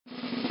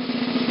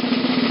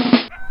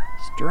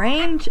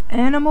Strange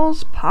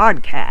Animals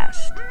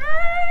Podcast.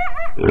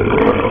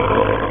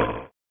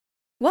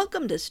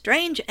 Welcome to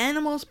Strange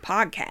Animals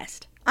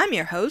Podcast. I'm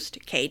your host,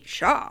 Kate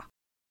Shaw.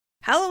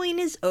 Halloween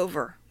is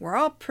over. We're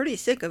all pretty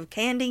sick of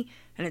candy,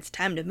 and it's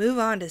time to move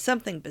on to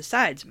something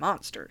besides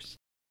monsters.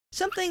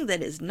 Something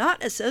that is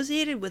not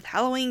associated with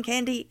Halloween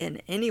candy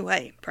in any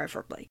way,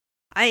 preferably.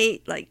 I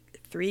ate like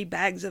 3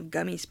 bags of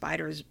gummy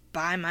spiders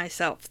by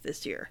myself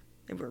this year.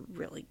 They were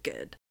really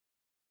good.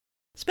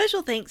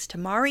 Special thanks to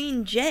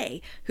Maureen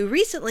J., who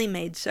recently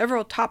made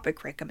several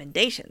topic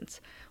recommendations.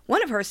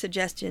 One of her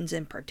suggestions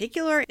in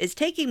particular is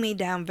taking me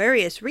down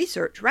various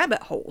research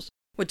rabbit holes,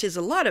 which is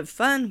a lot of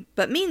fun,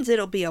 but means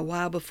it'll be a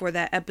while before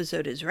that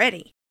episode is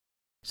ready.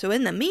 So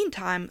in the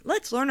meantime,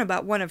 let's learn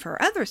about one of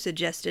her other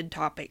suggested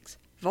topics,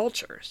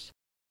 vultures.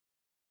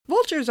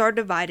 Vultures are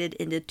divided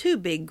into 2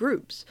 big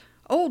groups,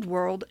 Old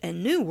World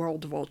and New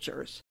World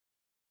vultures.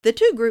 The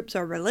 2 groups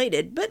are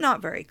related, but not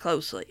very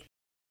closely.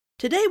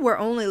 Today we're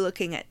only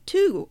looking at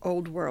 2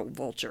 Old World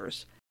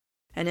vultures.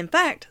 And in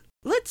fact,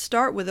 let's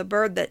start with a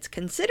bird that's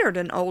considered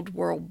an Old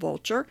World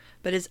vulture,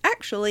 but is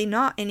actually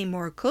not any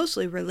more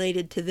closely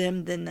related to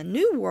them than the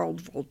New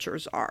World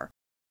vultures are.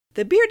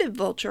 The bearded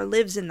vulture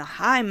lives in the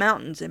high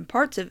mountains in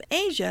parts of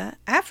Asia,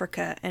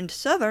 Africa, and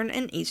southern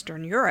and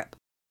eastern Europe.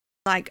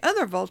 Like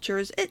other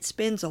vultures, it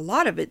spends a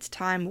lot of its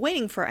time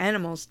waiting for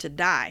animals to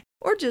die,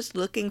 or just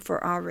looking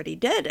for already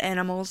dead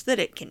animals that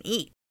it can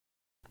eat.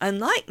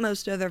 Unlike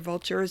most other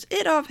vultures,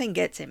 it often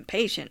gets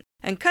impatient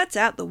and cuts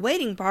out the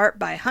waiting part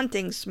by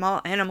hunting small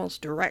animals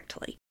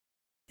directly.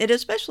 It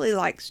especially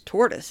likes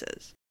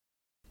tortoises.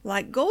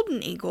 Like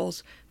golden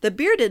eagles, the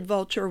bearded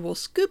vulture will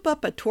scoop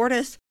up a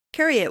tortoise,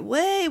 carry it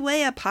way,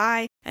 way up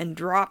high, and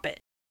drop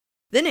it.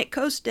 Then it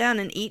coasts down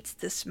and eats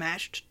the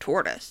smashed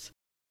tortoise.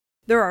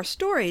 There are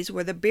stories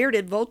where the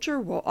bearded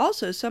vulture will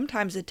also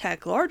sometimes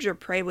attack larger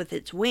prey with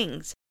its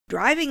wings,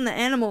 driving the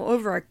animal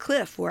over a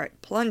cliff where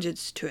it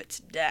plunges to its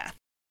death.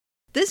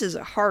 This is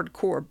a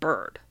hardcore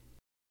bird.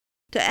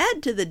 To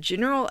add to the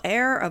general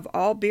air of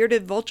all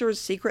bearded vultures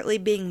secretly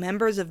being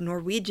members of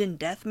Norwegian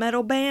death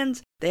metal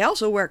bands, they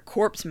also wear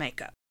corpse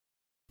makeup.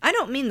 I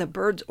don't mean the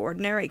bird's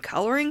ordinary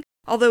coloring,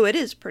 although it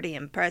is pretty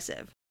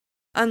impressive.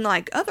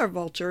 Unlike other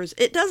vultures,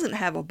 it doesn't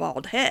have a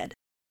bald head.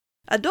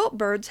 Adult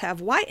birds have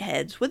white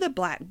heads with a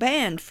black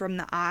band from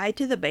the eye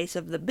to the base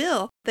of the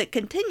bill that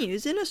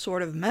continues in a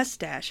sort of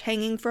mustache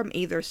hanging from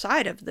either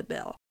side of the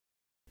bill.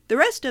 The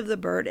rest of the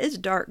bird is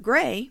dark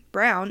gray,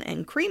 brown,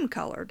 and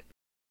cream-colored.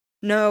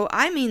 No,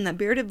 I mean the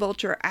bearded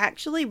vulture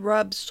actually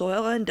rubs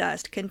soil and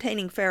dust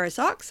containing ferrous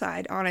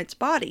oxide on its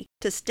body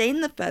to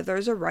stain the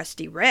feathers a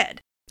rusty red,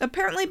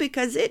 apparently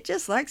because it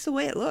just likes the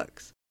way it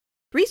looks.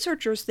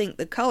 Researchers think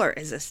the color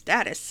is a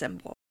status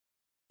symbol.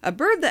 A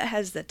bird that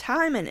has the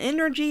time and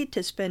energy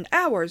to spend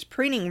hours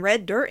preening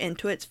red dirt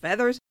into its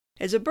feathers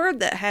is a bird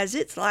that has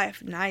its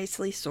life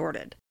nicely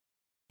sorted.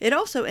 It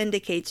also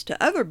indicates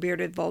to other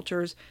bearded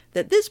vultures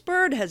that this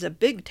bird has a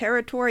big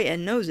territory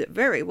and knows it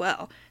very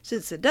well,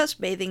 since the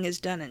dust bathing is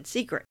done in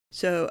secret,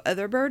 so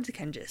other birds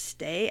can just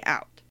stay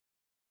out.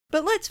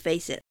 But let's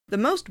face it, the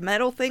most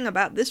metal thing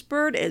about this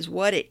bird is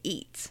what it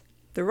eats.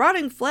 The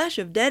rotting flesh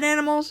of dead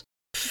animals?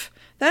 Pfft,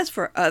 that's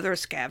for other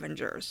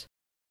scavengers.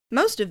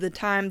 Most of the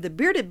time, the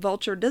bearded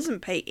vulture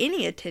doesn't pay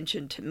any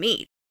attention to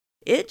meat.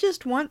 It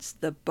just wants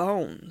the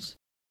bones.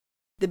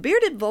 The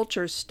bearded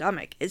vulture's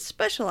stomach is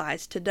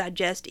specialized to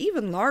digest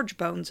even large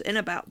bones in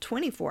about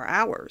 24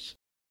 hours.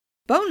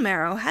 Bone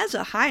marrow has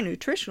a high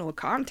nutritional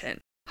content,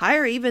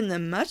 higher even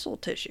than muscle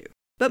tissue,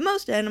 but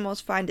most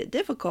animals find it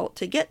difficult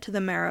to get to the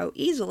marrow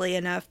easily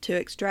enough to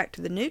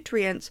extract the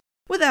nutrients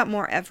without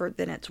more effort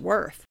than it's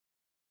worth.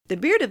 The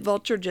bearded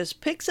vulture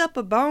just picks up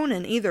a bone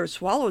and either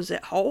swallows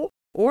it whole,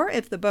 or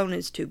if the bone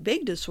is too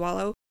big to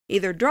swallow,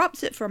 either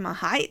drops it from a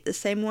height the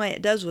same way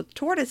it does with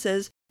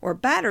tortoises, or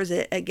batters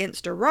it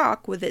against a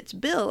rock with its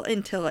bill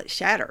until it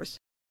shatters.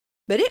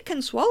 But it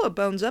can swallow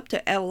bones up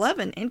to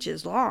 11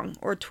 inches long,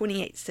 or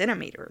 28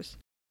 centimeters.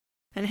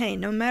 And hey,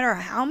 no matter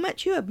how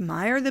much you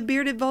admire the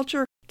bearded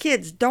vulture,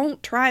 kids,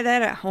 don't try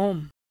that at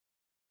home.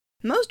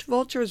 Most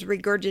vultures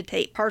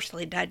regurgitate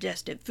partially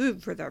digested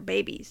food for their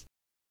babies.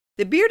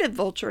 The bearded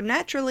vulture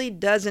naturally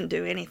doesn't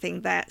do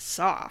anything that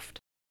soft.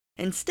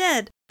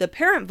 Instead, the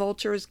parent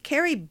vultures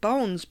carry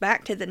bones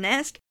back to the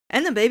nest,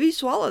 and the babies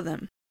swallow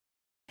them.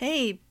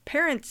 Hey,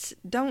 parents,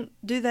 don't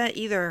do that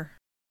either.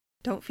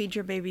 Don't feed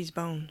your babies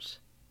bones,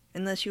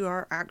 unless you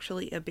are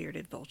actually a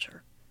bearded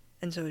vulture,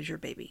 and so is your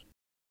baby.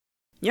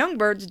 Young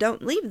birds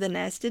don't leave the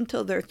nest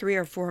until they're 3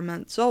 or 4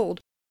 months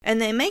old,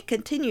 and they may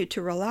continue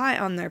to rely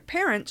on their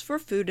parents for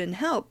food and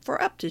help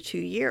for up to 2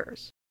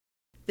 years.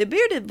 The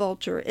bearded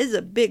vulture is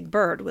a big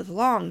bird with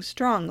long,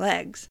 strong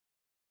legs.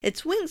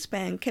 Its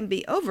wingspan can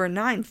be over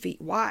 9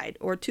 feet wide,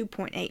 or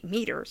 2.8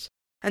 meters,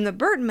 and the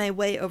bird may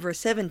weigh over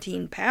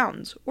 17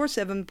 pounds, or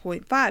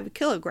 7.5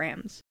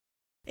 kilograms.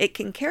 It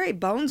can carry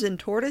bones and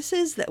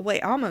tortoises that weigh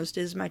almost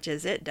as much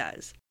as it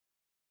does.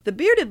 The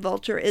bearded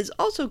vulture is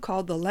also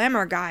called the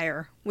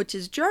Lammergeier, which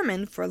is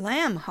German for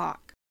lamb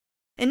hawk.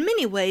 In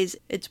many ways,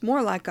 it's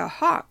more like a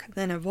hawk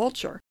than a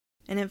vulture,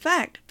 and in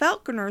fact,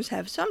 falconers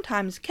have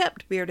sometimes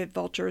kept bearded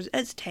vultures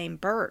as tame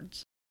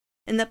birds.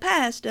 In the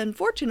past,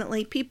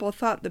 unfortunately, people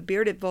thought the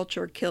bearded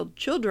vulture killed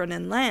children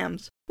and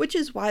lambs, which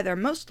is why they're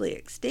mostly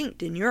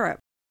extinct in Europe.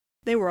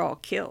 They were all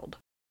killed.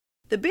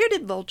 The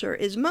bearded vulture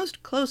is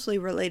most closely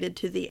related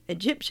to the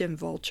Egyptian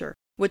vulture,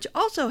 which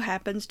also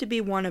happens to be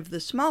one of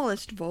the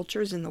smallest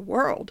vultures in the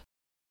world.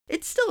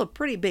 It's still a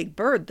pretty big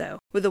bird, though,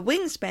 with a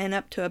wingspan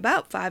up to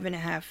about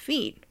 5.5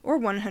 feet, or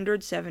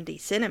 170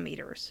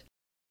 centimeters.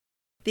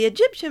 The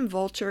Egyptian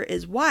vulture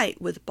is white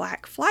with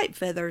black flight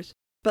feathers,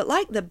 but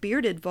like the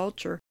bearded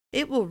vulture,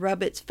 it will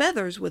rub its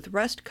feathers with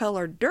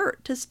rust-colored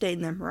dirt to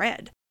stain them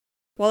red.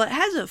 While it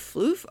has a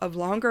floof of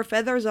longer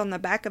feathers on the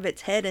back of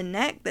its head and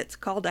neck that's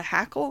called a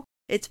hackle,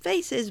 its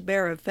face is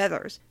bare of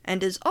feathers,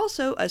 and is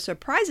also a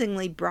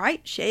surprisingly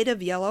bright shade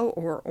of yellow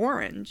or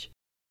orange.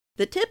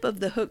 The tip of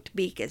the hooked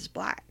beak is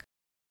black.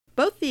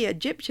 Both the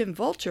Egyptian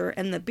vulture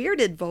and the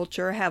bearded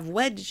vulture have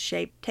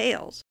wedge-shaped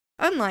tails,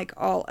 unlike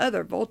all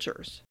other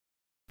vultures.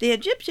 The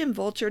Egyptian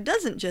vulture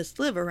doesn't just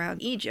live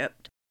around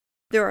Egypt.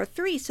 There are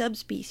 3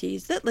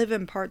 subspecies that live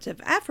in parts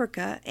of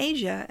Africa,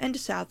 Asia, and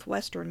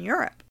southwestern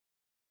Europe.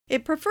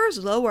 It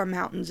prefers lower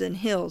mountains and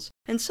hills,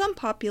 and some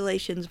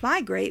populations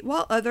migrate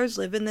while others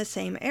live in the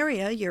same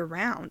area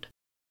year-round.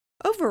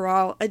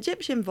 Overall,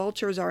 Egyptian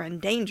vultures are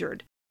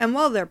endangered, and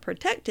while they're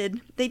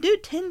protected, they do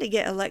tend to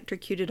get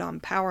electrocuted on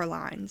power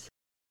lines.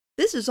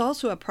 This is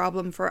also a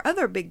problem for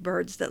other big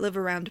birds that live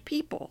around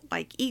people,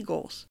 like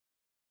eagles.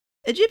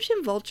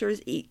 Egyptian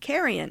vultures eat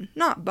carrion,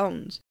 not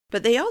bones,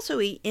 but they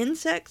also eat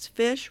insects,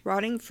 fish,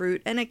 rotting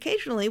fruit, and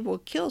occasionally will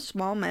kill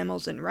small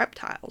mammals and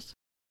reptiles.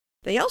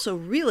 They also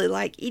really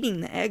like eating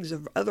the eggs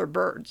of other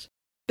birds,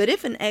 but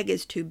if an egg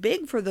is too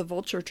big for the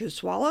vulture to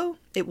swallow,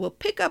 it will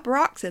pick up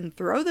rocks and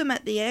throw them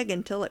at the egg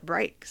until it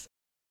breaks.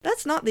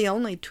 That's not the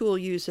only tool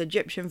use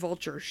Egyptian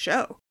vultures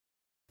show.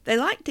 They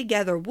like to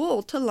gather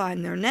wool to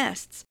line their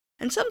nests,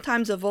 and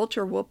sometimes a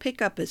vulture will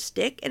pick up a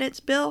stick in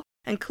its bill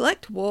and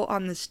collect wool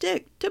on the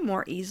stick to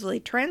more easily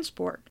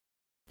transport.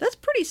 That's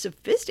pretty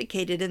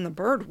sophisticated in the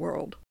bird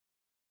world.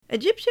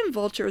 Egyptian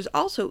vultures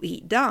also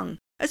eat dung,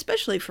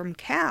 especially from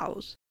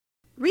cows.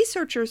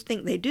 Researchers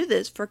think they do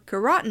this for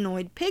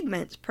carotenoid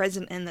pigments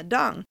present in the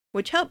dung,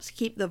 which helps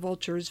keep the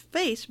vulture's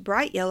face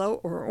bright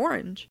yellow or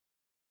orange.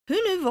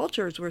 Who knew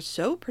vultures were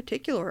so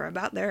particular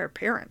about their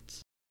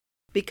appearance?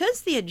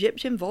 Because the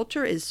Egyptian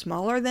vulture is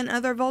smaller than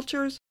other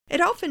vultures, it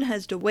often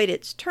has to wait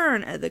its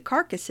turn at the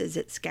carcasses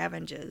it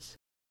scavenges.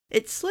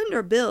 Its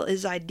slender bill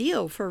is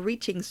ideal for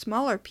reaching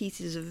smaller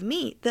pieces of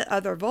meat that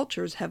other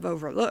vultures have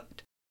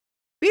overlooked.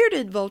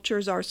 Bearded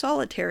vultures are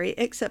solitary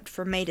except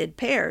for mated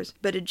pairs,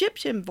 but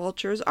Egyptian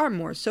vultures are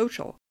more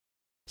social.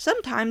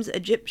 Sometimes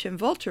Egyptian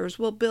vultures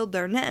will build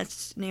their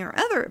nests near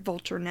other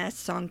vulture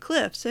nests on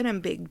cliffs and in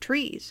big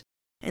trees.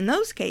 In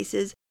those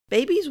cases,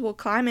 babies will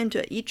climb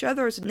into each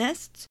other's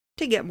nests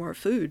to get more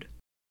food.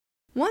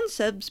 One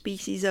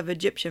subspecies of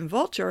Egyptian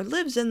vulture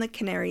lives in the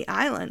Canary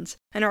Islands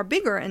and are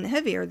bigger and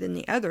heavier than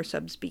the other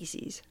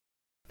subspecies.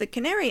 The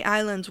Canary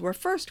Islands were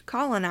first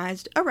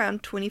colonized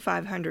around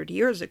 2,500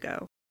 years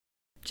ago.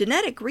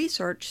 Genetic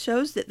research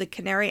shows that the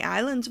Canary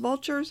Islands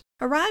vultures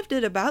arrived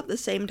at about the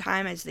same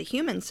time as the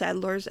human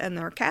settlers and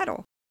their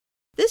cattle.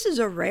 This is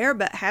a rare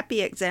but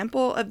happy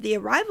example of the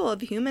arrival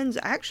of humans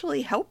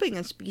actually helping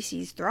a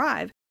species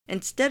thrive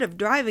instead of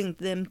driving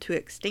them to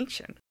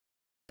extinction.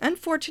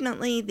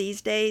 Unfortunately,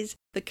 these days,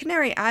 the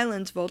Canary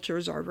Islands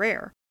vultures are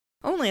rare.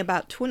 Only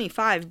about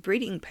 25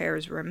 breeding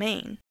pairs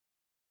remain.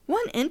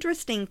 One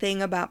interesting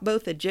thing about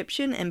both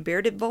Egyptian and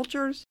bearded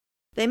vultures: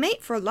 they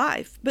mate for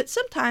life, but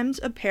sometimes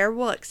a pair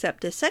will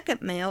accept a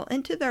second male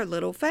into their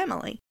little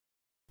family.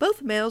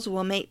 Both males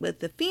will mate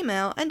with the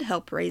female and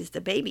help raise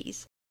the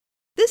babies.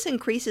 This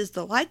increases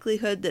the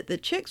likelihood that the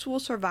chicks will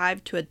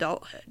survive to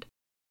adulthood.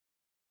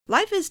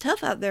 Life is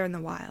tough out there in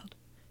the wild.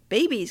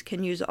 Babies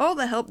can use all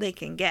the help they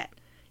can get,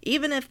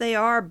 even if they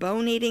are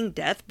bone-eating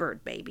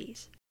deathbird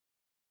babies.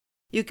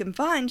 You can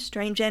find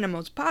Strange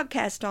Animals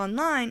Podcast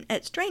online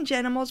at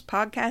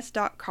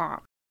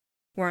strangeanimalspodcast.com.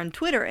 We're on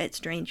Twitter at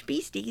Strange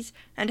Beasties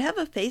and have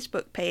a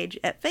Facebook page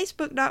at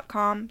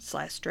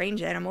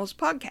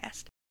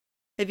facebook.com/strangeanimalspodcast.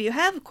 If you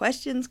have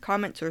questions,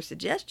 comments, or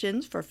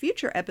suggestions for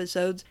future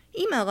episodes,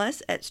 email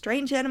us at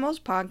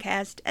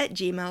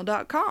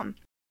strangeanimalspodcast@gmail.com.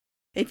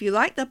 If you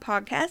like the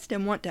podcast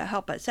and want to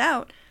help us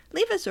out,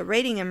 leave us a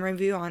rating and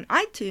review on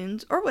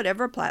iTunes or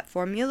whatever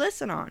platform you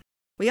listen on.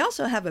 We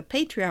also have a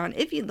Patreon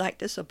if you'd like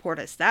to support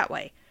us that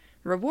way.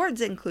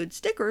 Rewards include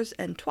stickers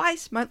and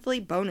twice monthly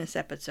bonus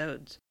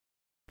episodes.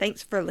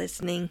 Thanks for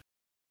listening.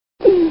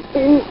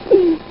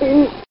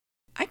 I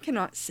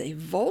cannot say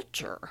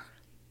vulture.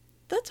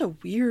 That's a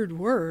weird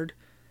word.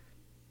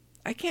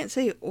 I can't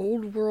say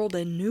old world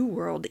and new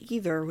world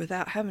either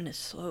without having to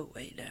slow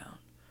way down.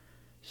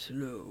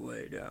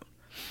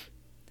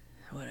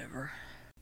 Whatever.